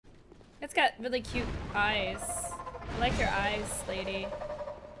It's got really cute eyes. I like your eyes, lady.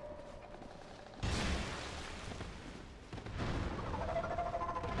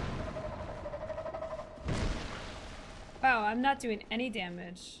 Wow, I'm not doing any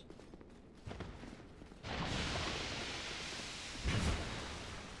damage.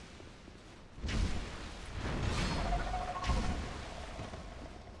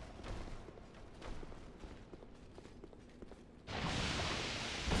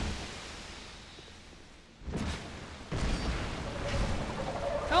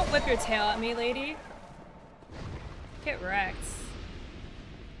 Don't whip your tail at me, lady. Get wrecked.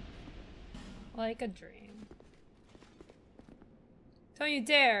 Like a dream. Don't you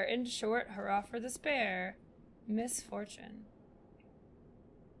dare! In short, hurrah for despair. Misfortune.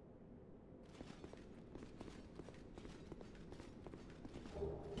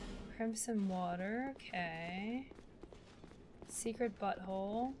 Crimson water, okay. Secret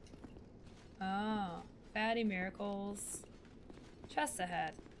butthole. Oh, fatty miracles. Chest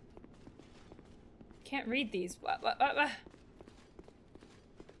ahead. Can't read these. What?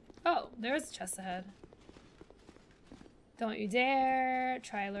 Oh, there's a chest ahead. Don't you dare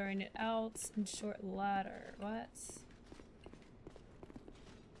try luring it out in short ladder. What?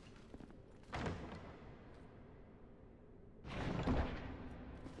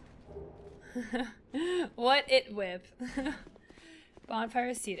 What it whip. Bonfire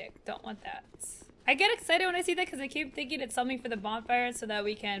acetic. Don't want that. I get excited when I see that because I keep thinking it's something for the bonfire so that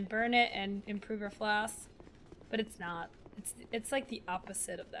we can burn it and improve our flasks. But it's not. It's like the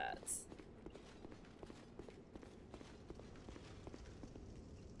opposite of that.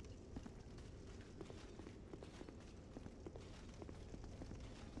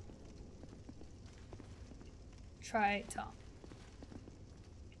 Try Tom.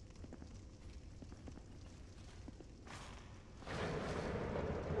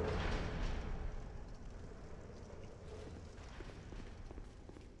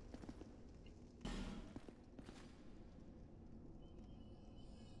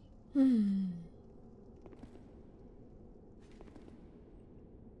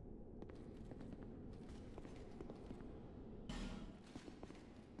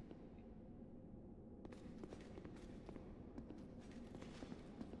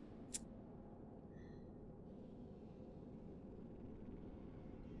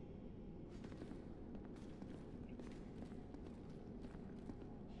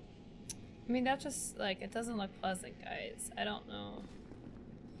 I mean, that just, like, it doesn't look pleasant, guys. I don't know.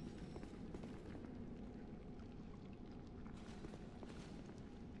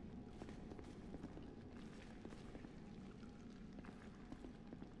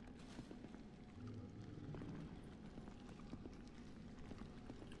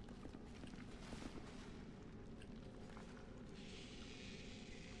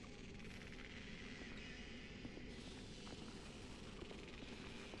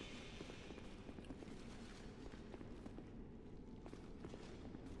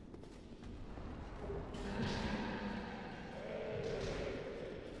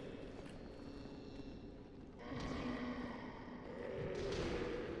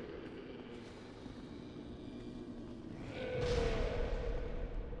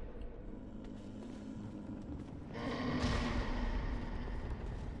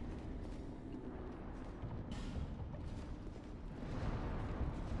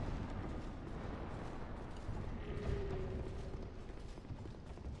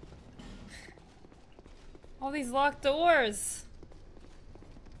 All these locked doors.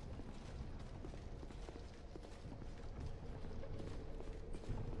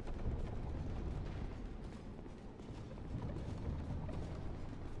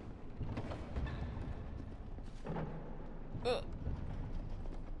 Ugh.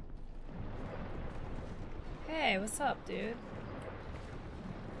 Hey, what's up, dude?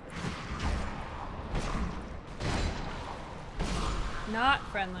 Not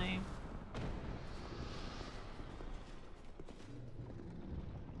friendly.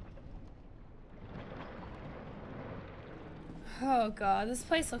 Oh god, this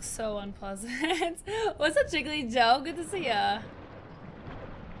place looks so unpleasant. What's up, Jiggly Joe? Good to see ya.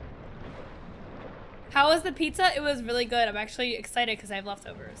 How was the pizza? It was really good. I'm actually excited because I have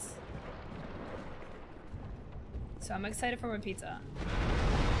leftovers. So I'm excited for my pizza.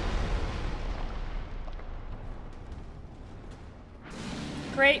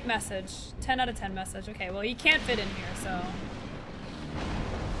 Great message. 10 out of 10 message. Okay, well, you can't fit in here, so...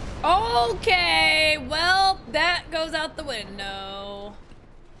 Okay, well, that goes out the window.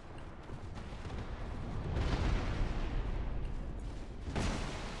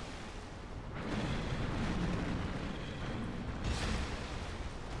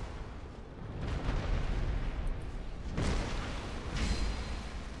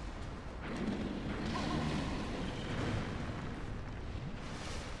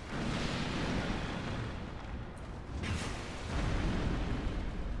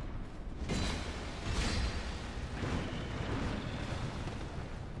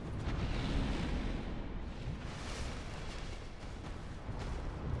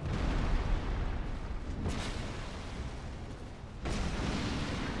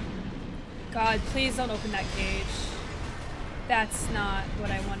 God, please don't open that cage. That's not what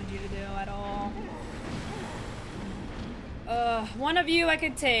I wanted you to do at all. One of you I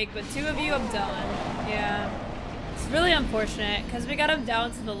could take, but two of you I'm done. Yeah. It's really unfortunate, because we got him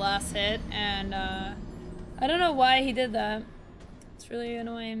down to the last hit, and I don't know why he did that. It's really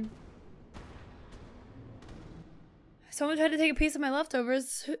annoying. Someone tried to take a piece of my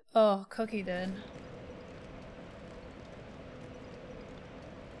leftovers. Oh, Cookie did.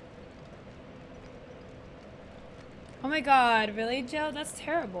 Oh my god, really, Joe? That's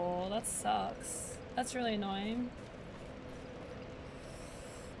terrible. That sucks. That's really annoying.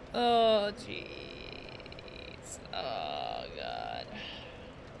 Oh, jeez. Oh, god.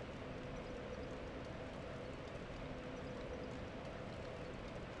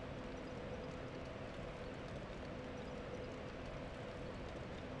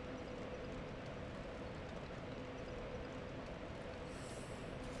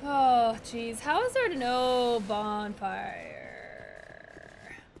 Oh, jeez. How is there no bonfire?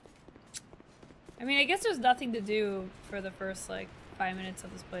 I mean, I guess there's nothing to do for the first, like, 5 minutes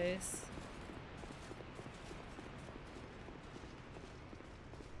of this place.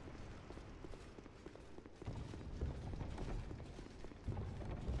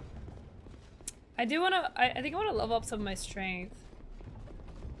 I do want to, I think I want to level up some of my strength.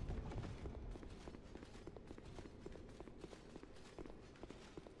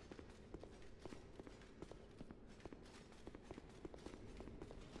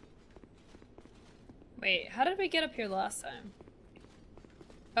 Wait, how did we get up here last time?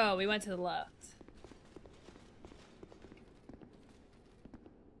 Oh, we went to the left.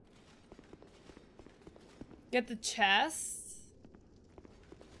 Get the chest?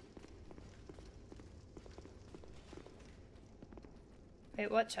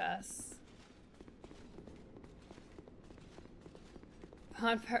 Wait, what chest?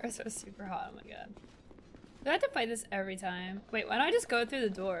 Bonfires are super hot, oh my god. Do I have to fight this every time? Wait, why don't I just go through the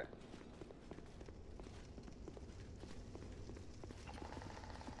door?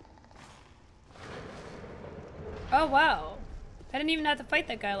 Oh wow. I didn't even have to fight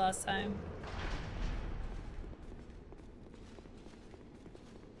that guy last time.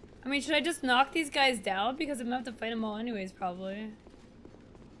 I mean, should I just knock these guys down? Because I'm gonna have to fight them all anyways, probably.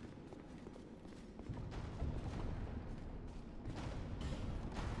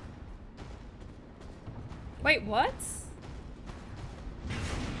 Wait, what?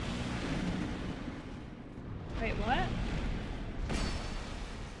 Wait, what?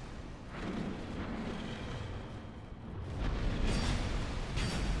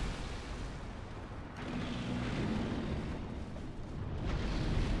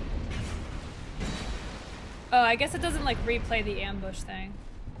 Oh, I guess it doesn't like replay the ambush thing.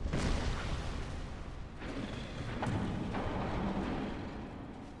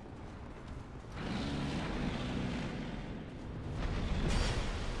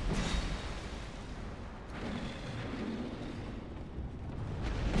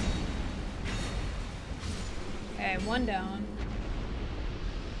 Okay, one down.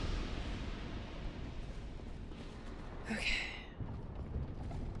 Okay.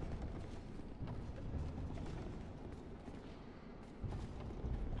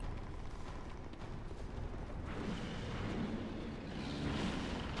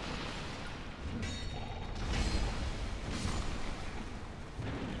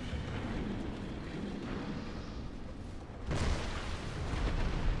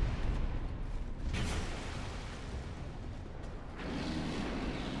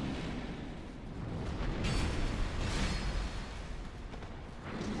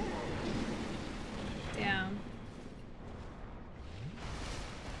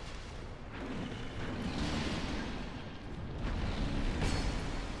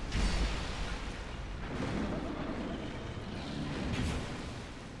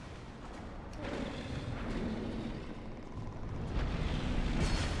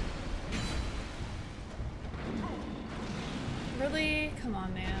 Really? Come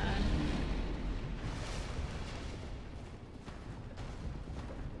on, man.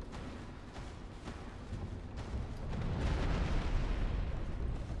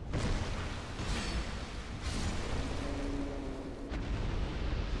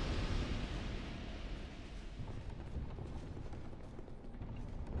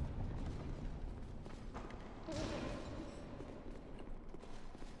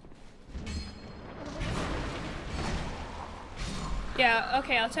 Yeah,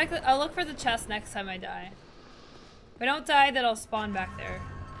 okay, I'll check I'll look for the chest next time I die. If I don't die, then I'll spawn back there.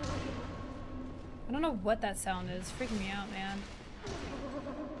 I don't know what that sound is. It's freaking me out, man.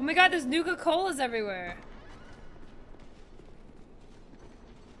 Oh my god, there's Nuka-Colas everywhere.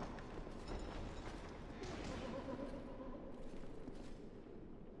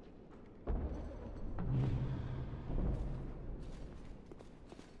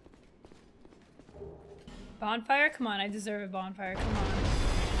 Bonfire? Come on, I deserve a bonfire. Come on.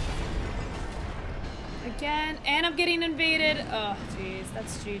 Again, and I'm getting invaded. Oh, jeez,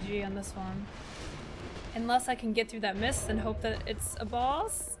 that's GG on this one. Unless I can get through that mist and hope that it's a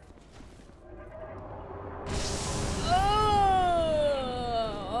boss.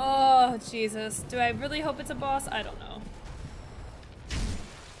 Oh, Jesus. Do I really hope it's a boss? I don't know.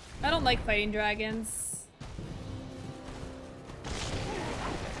 I don't like fighting dragons.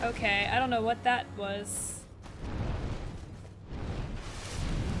 Okay, I don't know what that was.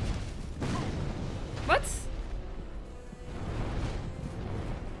 What?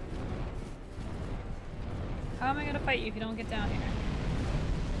 How am I gonna fight you if you don't get down here?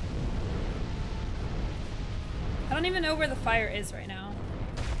 I don't even know where the fire is right now.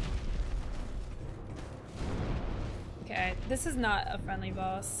 Okay, this is not a friendly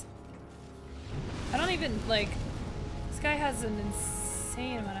boss. I don't even, like... This guy has an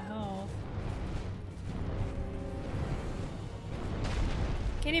insane amount of health.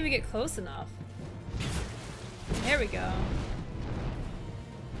 Can't even get close enough. There we go.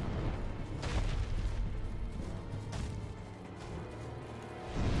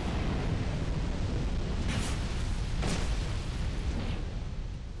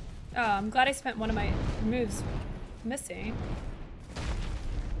 Oh, I'm glad I spent one of my moves missing.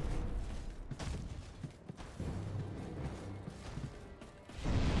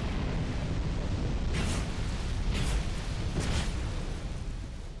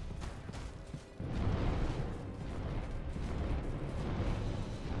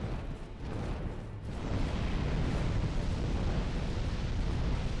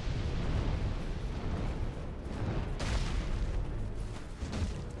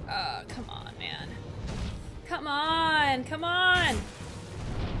 Come on, man. Come on, come on!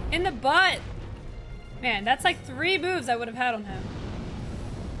 In the butt! Man, that's like 3 moves I would have had on him.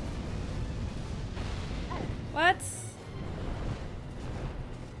 What?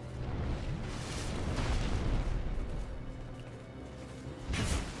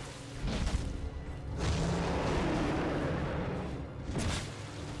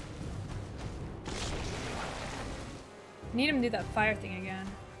 Need him to do that fire thing again.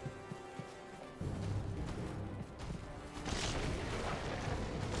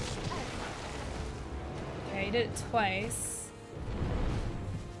 Okay, he did it twice.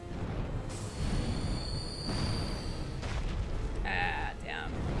 Ah,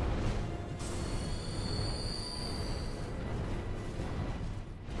 damn.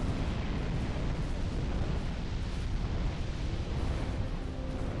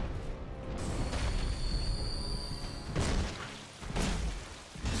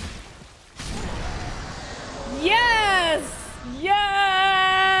 Yes!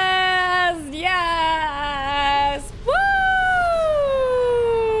 Yes! Yes! Woo!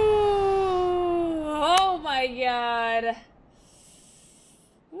 Oh my god.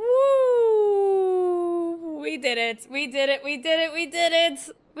 Woo! We did it. We did it. We did it. We did it.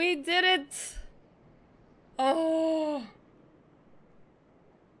 We did it. Oh.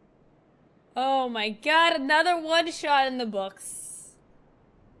 Oh my god, another one shot in the books.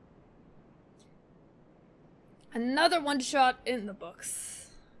 Another one shot in the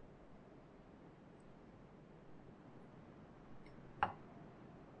books.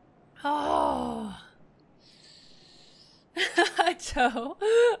 Oh. Joe.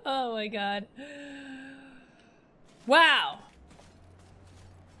 Oh my god. Wow.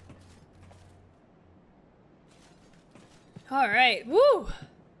 All right. Woo.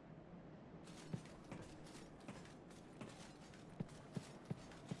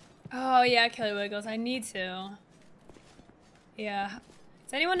 Oh yeah, Kelly Wiggles. I need to. Yeah.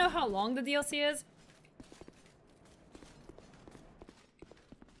 Does anyone know how long the DLC is?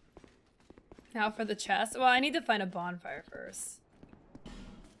 Now for the chest. Well, I need to find a bonfire first.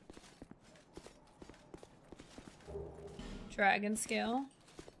 Dragon scale.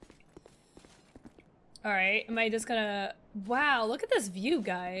 Alright, am I just gonna... Wow, look at this view,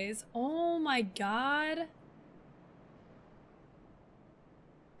 guys. Oh my god.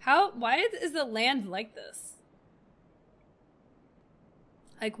 Why is the land like this?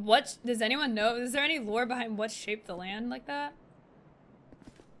 Like, what, does anyone know? Is there any lore behind what shaped the land like that?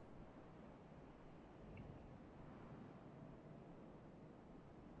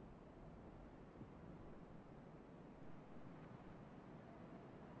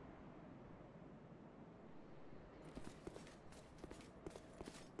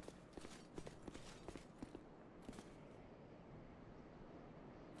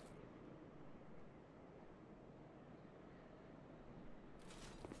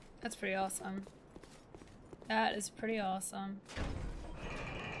 That's pretty awesome. That is pretty awesome.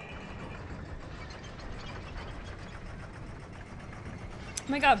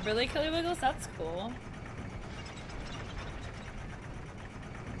 Oh my god, really, Killy Wiggles? That's cool.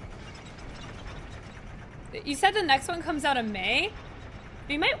 You said the next one comes out in May?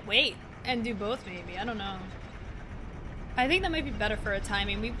 We might wait and do both, maybe. I don't know. I think that might be better for a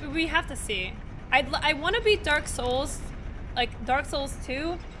timing. We have to see. I want to beat Dark Souls, like Dark Souls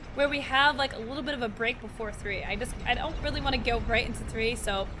 2, where we have like a little bit of a break before 3. I don't really want to go right into 3,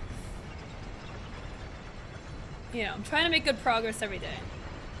 so you know, I'm trying to make good progress every day.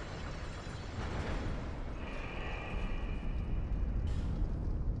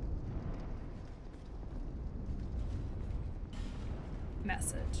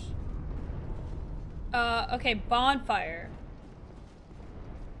 Message. Okay, bonfire.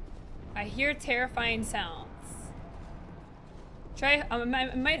 I hear terrifying sounds. Try, I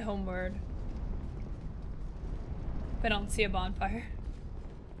might homeward. If I don't see a bonfire.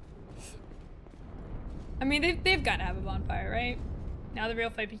 I mean, they've got to have a bonfire, right? Now the real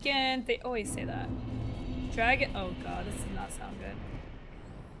fight begins. They always say that. Dragon, oh god, this does not sound good.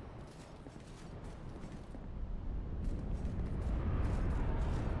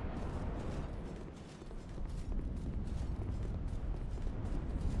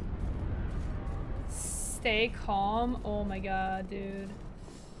 Stay calm. Oh my god, dude.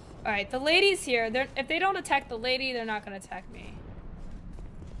 Alright, the lady's here. If they don't attack the lady, they're not gonna attack me.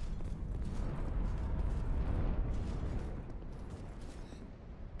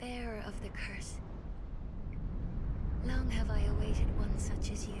 Bearer of the curse. Long have I awaited one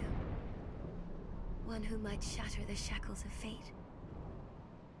such as you. One who might shatter the shackles of fate.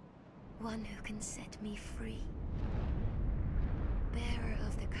 One who can set me free. Bearer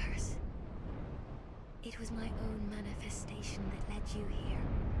of the curse. It was my own manifestation that led you here.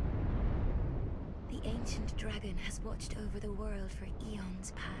 The ancient dragon has watched over the world for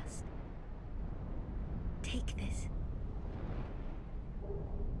eons past. Take this.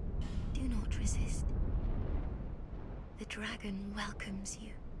 Do not resist. The dragon welcomes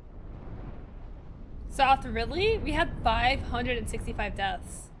you. Soth, really? We had 565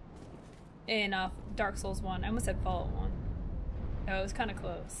 deaths in Dark Souls 1. I almost said Fallout 1. Oh, it was kind of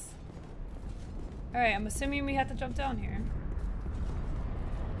close. Alright, I'm assuming we have to jump down here.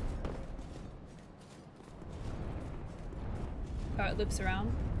 Oh, it loops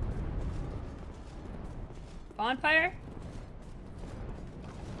around. Bonfire?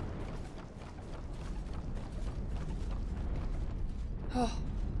 Oh.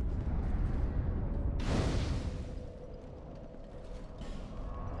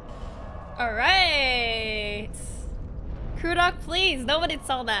 Alright! Crew Doc, please! Nobody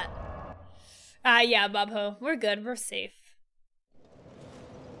saw that. Yeah, Bobho. We're good. We're safe.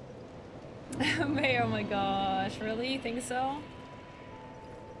 May, oh my gosh. Really? You think so?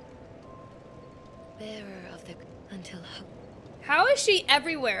 Bearer of the... until hope. How is she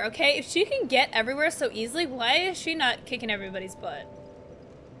everywhere, okay? If she can get everywhere so easily, why is she not kicking everybody's butt?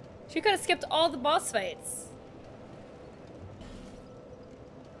 She could have skipped all the boss fights.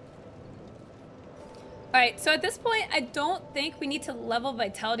 Alright, so at this point, I don't think we need to level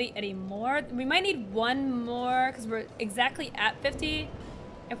Vitality anymore. We might need one more, because we're exactly at 50.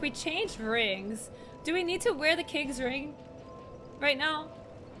 If we change rings, do we need to wear the King's ring right now?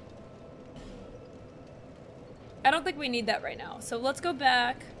 I don't think we need that right now, so let's go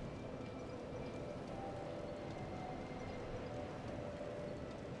back.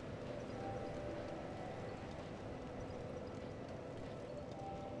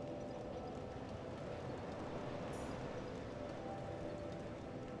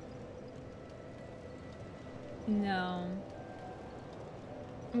 No.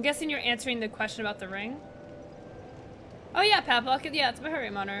 I'm guessing you're answering the question about the ring? Oh yeah, Papa. Yeah, it's my heart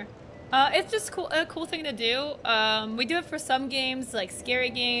rate monitor. It's just cool, a cool thing to do. We do it for some games, like scary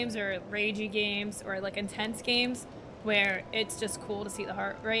games or ragey games or like intense games, where it's just cool to see the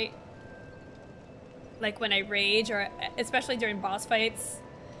heart rate. Like when I rage, or especially during boss fights.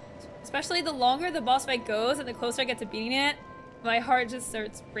 Especially the longer the boss fight goes and the closer I get to beating it, my heart just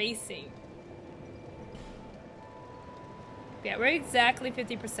starts racing. Yeah, we're exactly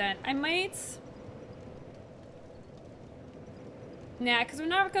 50%. I might... Nah, because we're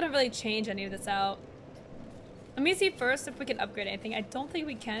not going to really change any of this out. Let me see first if we can upgrade anything. I don't think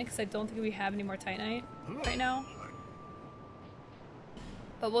we can, because I don't think we have any more Titanite right now.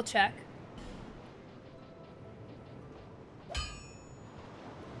 But we'll check.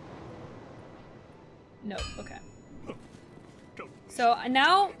 Nope, okay. So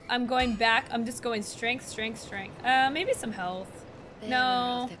now I'm going back. I'm just going strength, strength, strength. Maybe some health.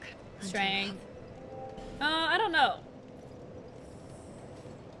 No. Strength. I don't know.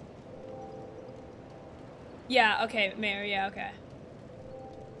 Yeah, okay, Mayor, yeah, okay.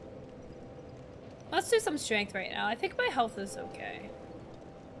 Let's do some strength right now. I think my health is okay.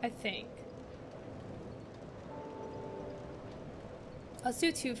 I think. Let's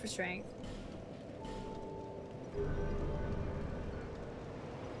do 2 for strength.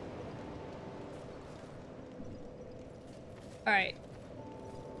 Alright.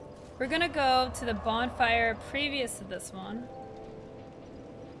 We're gonna go to the bonfire previous to this one.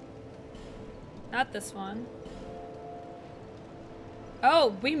 Not this one.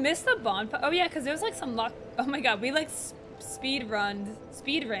 Oh, we missed the bonfire. Oh yeah, because there was like some luck. Oh my god, we like speed ran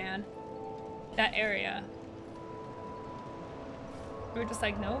that area. We were just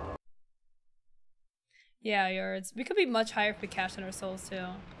like, nope. Yeah, yours. We could be much higher if we cashed in our souls too.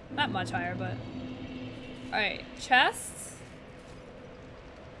 Not much higher, but. Alright, chests.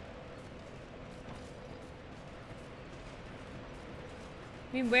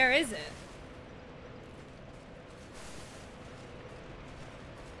 I mean, where is it?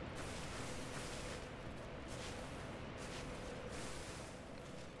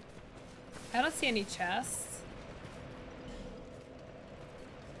 I don't see any chests.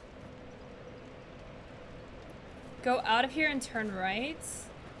 Go out of here and turn right.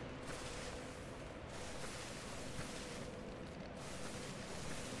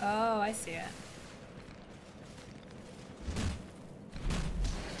 Oh, I see it.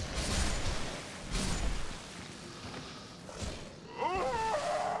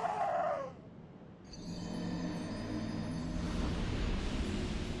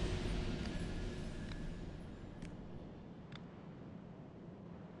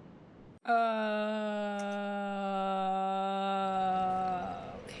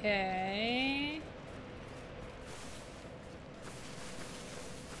 Okay.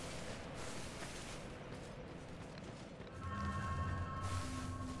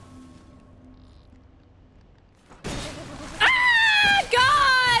 Ah!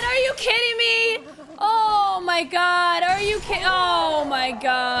 God! Are you kidding me? Oh my god, are you kidding? Oh my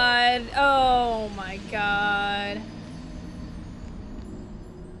god. Oh my god.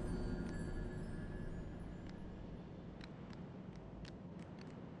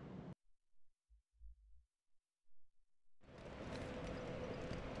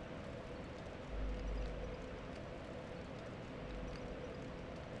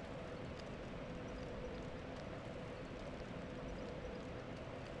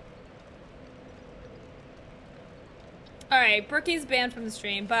 Alright, Brookie's banned from the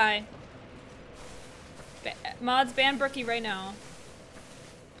stream. Bye. Mods, ban Brookie right now.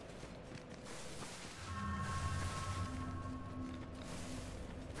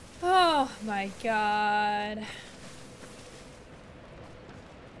 Oh my god.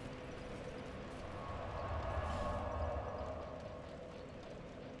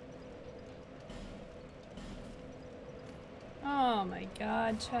 Oh my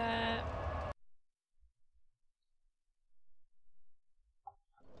god, chat.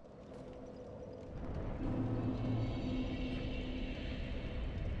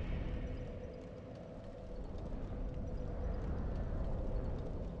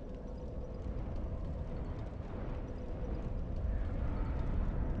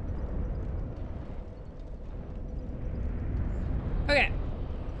 Okay.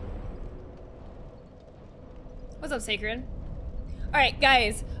 What's up, Sacred? Alright,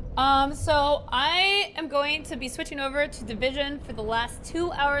 guys. So I am going to be switching over to Division for the last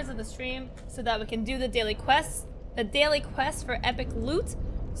 2 hours of the stream so that we can do the daily quest for epic loot.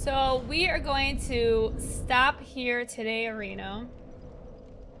 So we are going to stop here today, Arena.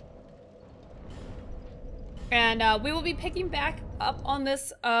 And we will be picking back up on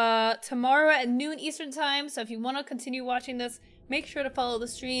this tomorrow at noon Eastern time. So if you want to continue watching this, make sure to follow the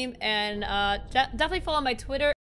stream and definitely follow my Twitter.